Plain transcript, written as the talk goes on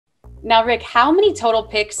Now, Rick, how many total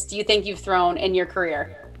picks do you think you've thrown in your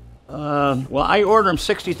career? Well, I order them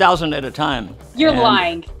 60,000 at a time. You're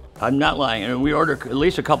lying. I'm not lying. And we order at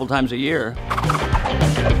least a couple times a year.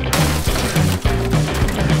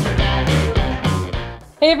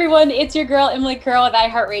 Hey everyone, it's your girl Emily Curl with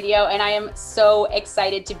iHeartRadio, and I am so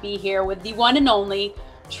excited to be here with the one and only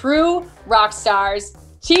true rock stars,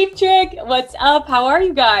 Cheap Trick. What's up? How are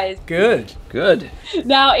you guys? Good. Good.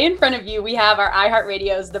 Now, in front of you, we have our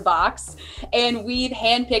iHeartRadio's The Box, and we've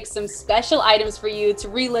handpicked some special items for you to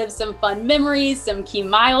relive some fun memories, some key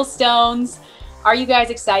milestones. Are you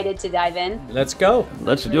guys excited to dive in? Let's go.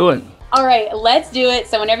 Let's do it. All right, let's do it.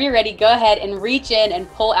 So whenever you're ready, go ahead and reach in and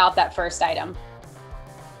pull out that first item.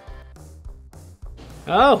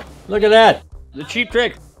 Oh, look at that. The Cheap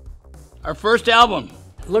Trick, our first album.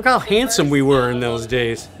 Look how handsome we were in those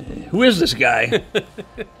days. Who is this guy?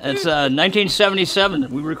 It's 1977.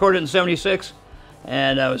 We recorded it in 76,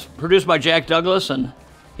 and it was produced by Jack Douglas, and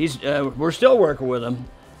we're still working with him.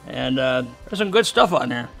 And there's some good stuff on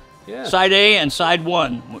there. Yeah. Side A and side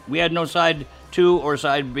 1. We had no side 2 or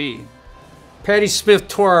side B. Patti Smith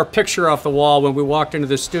tore our picture off the wall when we walked into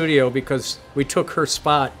the studio because we took her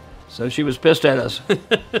spot. So she was pissed at us.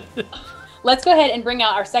 Let's go ahead and bring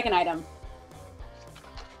out our second item.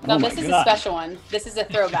 Now, Oh my this is God. a special one. This is a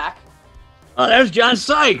throwback. Oh, there's John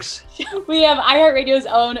Sykes. We have iHeartRadio's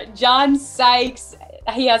own John Sykes.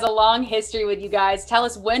 He has a long history with you guys. Tell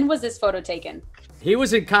us, when was this photo taken? He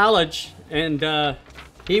was in college, and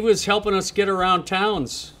he was helping us get around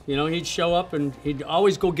towns. You know, he'd show up, and he'd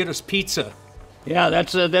always go get us pizza. Yeah,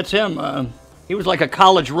 that's him. He was like a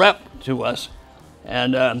college rep to us.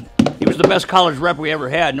 And he was the best college rep we ever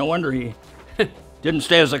had. No wonder he didn't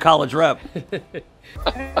stay as a college rep.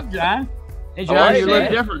 Hey, John. Hey, How John, are you you, look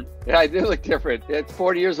man? different. Yeah, I do look different. It's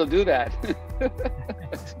 40 years will do that.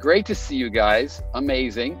 It's great to see you guys.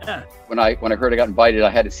 Amazing. Yeah. When I heard I got invited,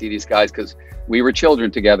 I had to see these guys because we were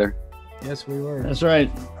children together. Yes, we were. That's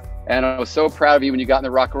right. And I was so proud of you when you got in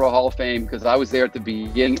the Rock and Roll Hall of Fame because I was there at the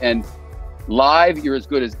beginning. And live, you're as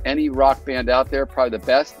good as any rock band out there, probably the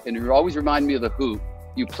best. And you always remind me of The Who.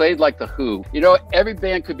 You played like The Who. You know, every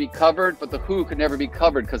band could be covered, but The Who could never be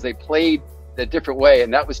covered because they played a different way,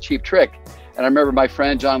 and that was Cheap Trick. And I remember my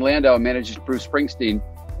friend John Landau managed Bruce Springsteen,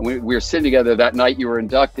 and we were sitting together that night you were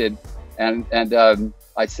inducted, and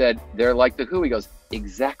I said, they're like The Who. He goes,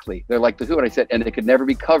 exactly, they're like The Who. And I said, and they could never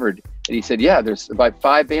be covered. And he said, yeah, there's about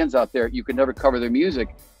 5 bands out there you could never cover their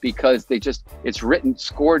music because it's written,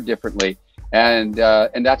 scored differently. And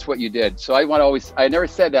that's what you did. So I never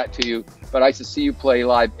said that to you, but I used to see you play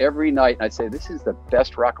live every night, and I'd say, this is the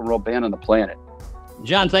best rock and roll band on the planet.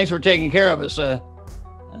 John, thanks for taking care of us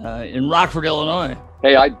in Rockford, Illinois.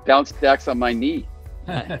 Hey, I bounced stacks on my knee,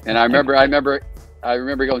 and I remember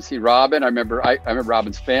going to see Robin. I remember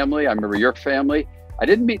Robin's family. I remember your family. I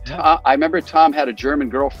didn't meet Tom. I remember Tom had a German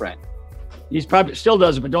girlfriend. He's probably still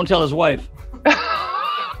does it, but don't tell his wife.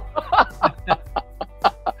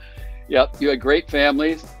 Yep, you had great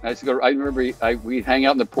families. I used to go. I remember we'd hang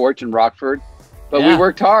out in the porch in Rockford, but Yeah. we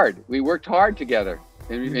worked hard. We worked hard together,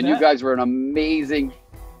 and you guys were an amazing,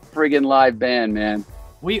 friggin' live band, man.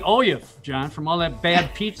 We owe you, John, from all that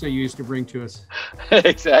bad pizza you used to bring to us.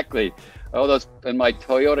 Exactly. Oh, those in my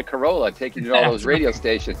Toyota Corolla, taking you to all those radio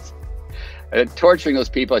stations, and torturing those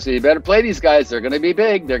people. I said, you better play these guys. They're going to be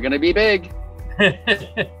big. They're going to be big.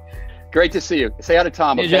 Great to see you. Say hi to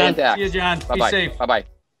Tom. Hey, Okay, John. and Dax. See you, John. Be Bye-bye. safe. Bye-bye.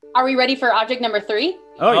 Are we ready for object number 3?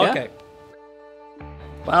 Oh, yeah. Okay.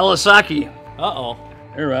 Bottle of sake. Uh-oh.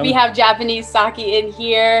 Hey, Robin. We have Japanese sake in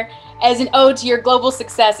here as an ode to your global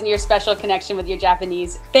success and your special connection with your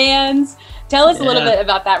Japanese fans. Tell us a little Yeah. bit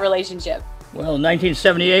about that relationship. Well, in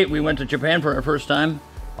 1978, we went to Japan for our first time.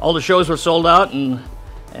 All the shows were sold out,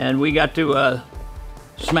 and we got to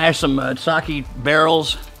smash some sake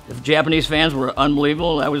barrels. The Japanese fans were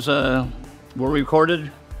unbelievable. That was where we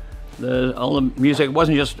recorded. All the music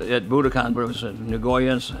wasn't just at Budokan, but it was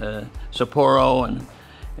Nagoya, Sapporo,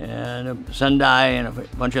 and Sendai, and a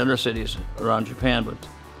bunch of other cities around Japan. But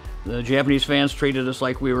the Japanese fans treated us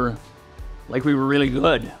like we were really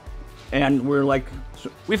good, and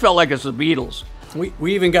we felt like it's the Beatles.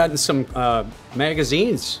 We even got in some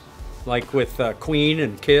magazines, like with Queen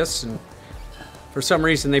and Kiss, and for some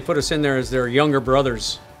reason they put us in there as their younger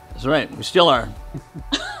brothers. That's right, we still are.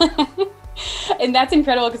 And that's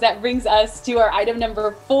incredible because that brings us to our item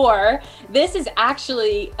number 4. This is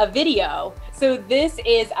actually a video. So this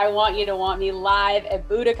is I Want You to Want Me live at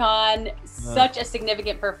Budokan. Such a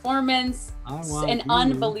significant performance, an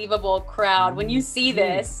unbelievable crowd. When you see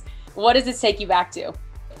this, what does this take you back to?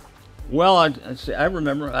 Well, I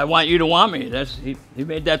remember I Want You to Want Me. He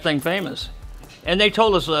made that thing famous. And they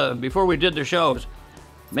told us before we did the shows,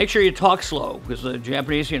 make sure you talk slow, because the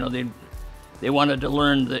Japanese, you know, they wanted to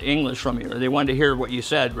learn the English from you, or they wanted to hear what you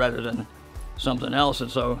said rather than something else.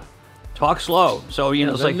 And so talk slow. So, you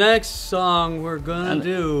know, it's the like next song we're gonna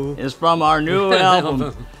do is from our new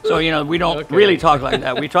album. So, you know, we don't really talk like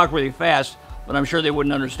that. We talk really fast, but I'm sure they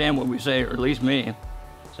wouldn't understand what we say, or at least me.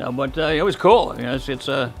 So, but it was cool. You know,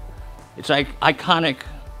 it's like iconic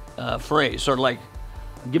phrase, sort of like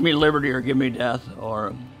 "Give me liberty" or "Give me death"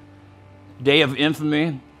 or "Day of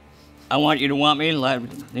infamy." I want you to want me.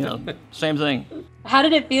 You know, same thing. How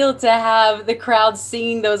did it feel to have the crowd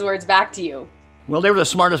singing those words back to you? Well, they were the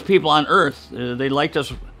smartest people on earth. They liked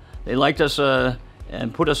us. They liked us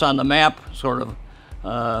and put us on the map, sort of,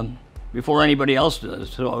 before anybody else did.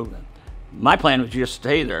 So my plan was just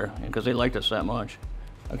stay there because they liked us that much.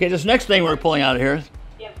 Okay, this next thing we're pulling out of here,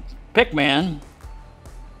 Pickman,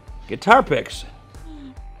 guitar picks.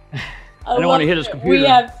 I don't want to hit his computer. We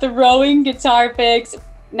have throwing guitar picks.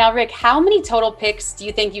 Now, Rick, how many total picks do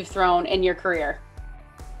you think you've thrown in your career?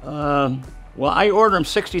 Well, I order them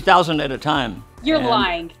 60,000 at a time. You're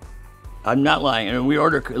lying. I'm not lying. And we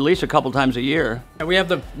order at least a couple times a year. And we have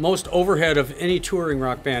the most overhead of any touring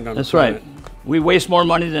rock band on the That's planet. right. We waste more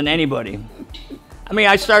money than anybody. I mean,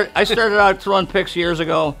 I started out throwing picks years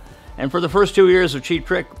ago, and for the first 2 years of Cheap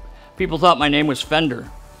Trick, people thought my name was Fender,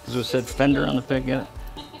 because it said Fender on the pick. Yeah.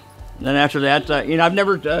 And then after that, you know, I've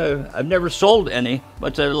never sold any,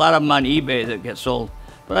 but there are a lot of them on eBay that get sold.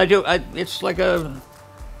 But I do. It's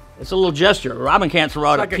a little gesture. Robin can't throw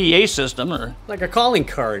out a PA system or like a calling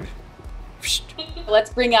card.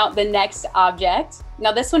 Let's bring out the next object.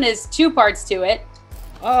 Now, this one is 2 parts to it.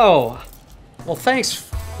 Oh, well, thanks,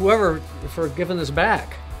 whoever, for giving this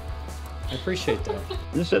back. I apprappreciate that.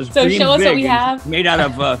 This is So Dream show us what Big. we have. Made out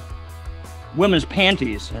of women's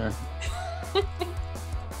panties.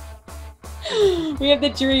 We have the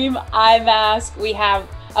Dream eye mask. We have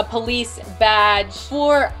a police badge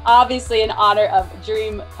for, obviously, in honor of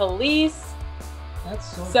Dream Police.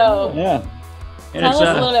 That's So cool. Yeah. And tell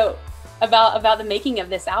us a little bit about the making of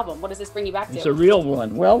this album. What does this bring you back to? It's a real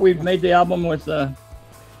one. Well, we've made the album with, it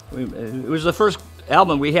was the first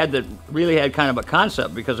album we had that really had kind of a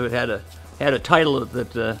concept, because it had a title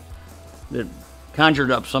that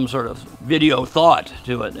conjured up some sort of video thought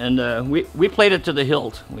to it. And we played it to the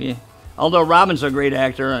hilt. Although Robin's a great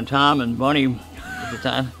actor, and Tom and Bunny at the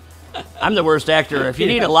time, I'm the worst actor. If you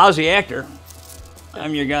need a lousy actor,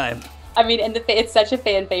 I'm your guy. I mean, and it's such a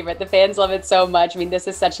fan favorite. The fans love it so much. I mean, this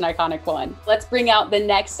is such an iconic one. Let's bring out the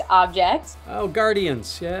next object. Oh,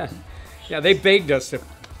 Guardians, yeah. Yeah, they begged us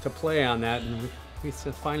to play on that, and we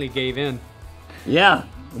finally gave in. Yeah,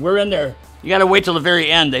 we're in there. You got to wait till the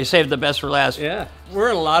very end. They saved the best for last. Yeah, we're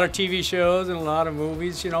in a lot of TV shows and a lot of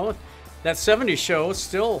movies, you know. That 70s show is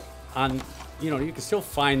still on, you know, you can still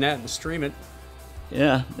find that and stream it.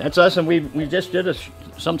 Yeah, that's us, and we just did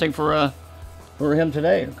something for him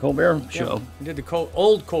today, a Colbert show. Yeah, we did the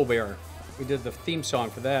old Colbert. We did the theme song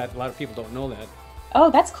for that. A lot of people don't know that. Oh,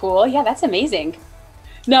 that's cool. Yeah, that's amazing.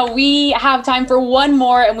 Now, we have time for one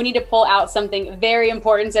more, and we need to pull out something very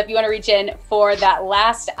important. So if you want to reach in for that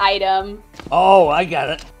last item. Oh, I got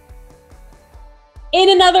it. In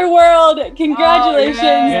Another World, congratulations. Oh,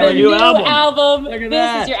 yeah. The new album. Look at This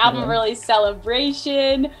that. is your album release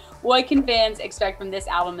celebration. What can fans expect from this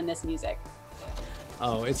album and this music?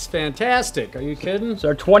 Oh, it's fantastic. Are you kidding? It's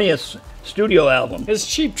our 20th studio album. It's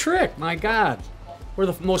Cheap Trick, my God. We're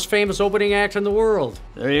the most famous opening act in the world.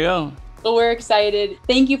 There you go. Well, we're excited.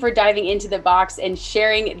 Thank you for diving into the box and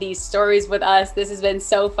sharing these stories with us. This has been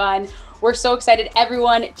so fun. We're so excited.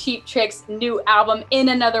 Everyone, Cheap Trick's new album, In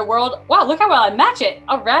Another World. Wow, look how well I match it.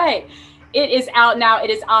 All right. It is out now.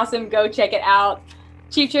 It is awesome. Go check it out.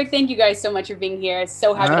 Cheap Trick, thank you guys so much for being here.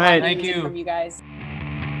 So happy to have music from you guys.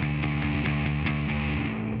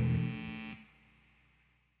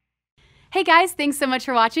 Hey guys, thanks so much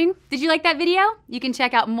for watching. Did you like that video? You can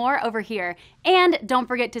check out more over here. And don't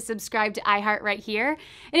forget to subscribe to iHeart right here.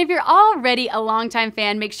 And if you're already a longtime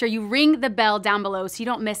fan, make sure you ring the bell down below so you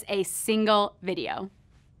don't miss a single video.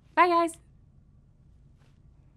 Bye guys.